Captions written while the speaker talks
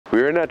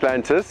We're in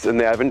Atlantis in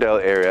the Avondale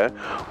area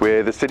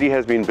where the city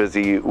has been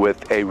busy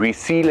with a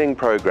resealing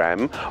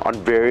program on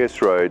various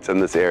roads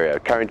in this area.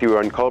 Currently we're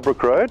on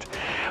Colebrook Road,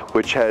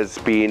 which has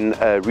been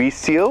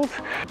resealed.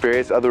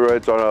 Various other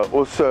roads are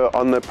also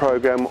on the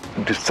program.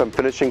 Some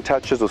finishing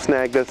touches or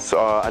snag lists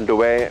are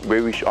underway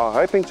where we are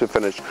hoping to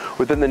finish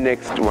within the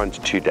next 1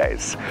 to 2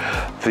 days.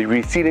 The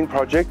resealing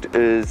project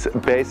is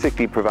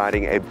basically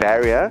providing a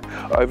barrier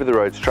over the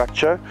road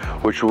structure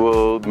which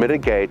will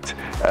mitigate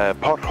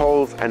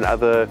potholes and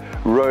other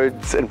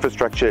roads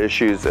infrastructure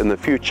issues in the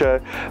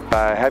future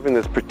by having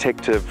this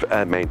protective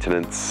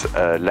maintenance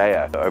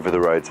layer over the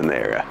roads in the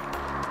area.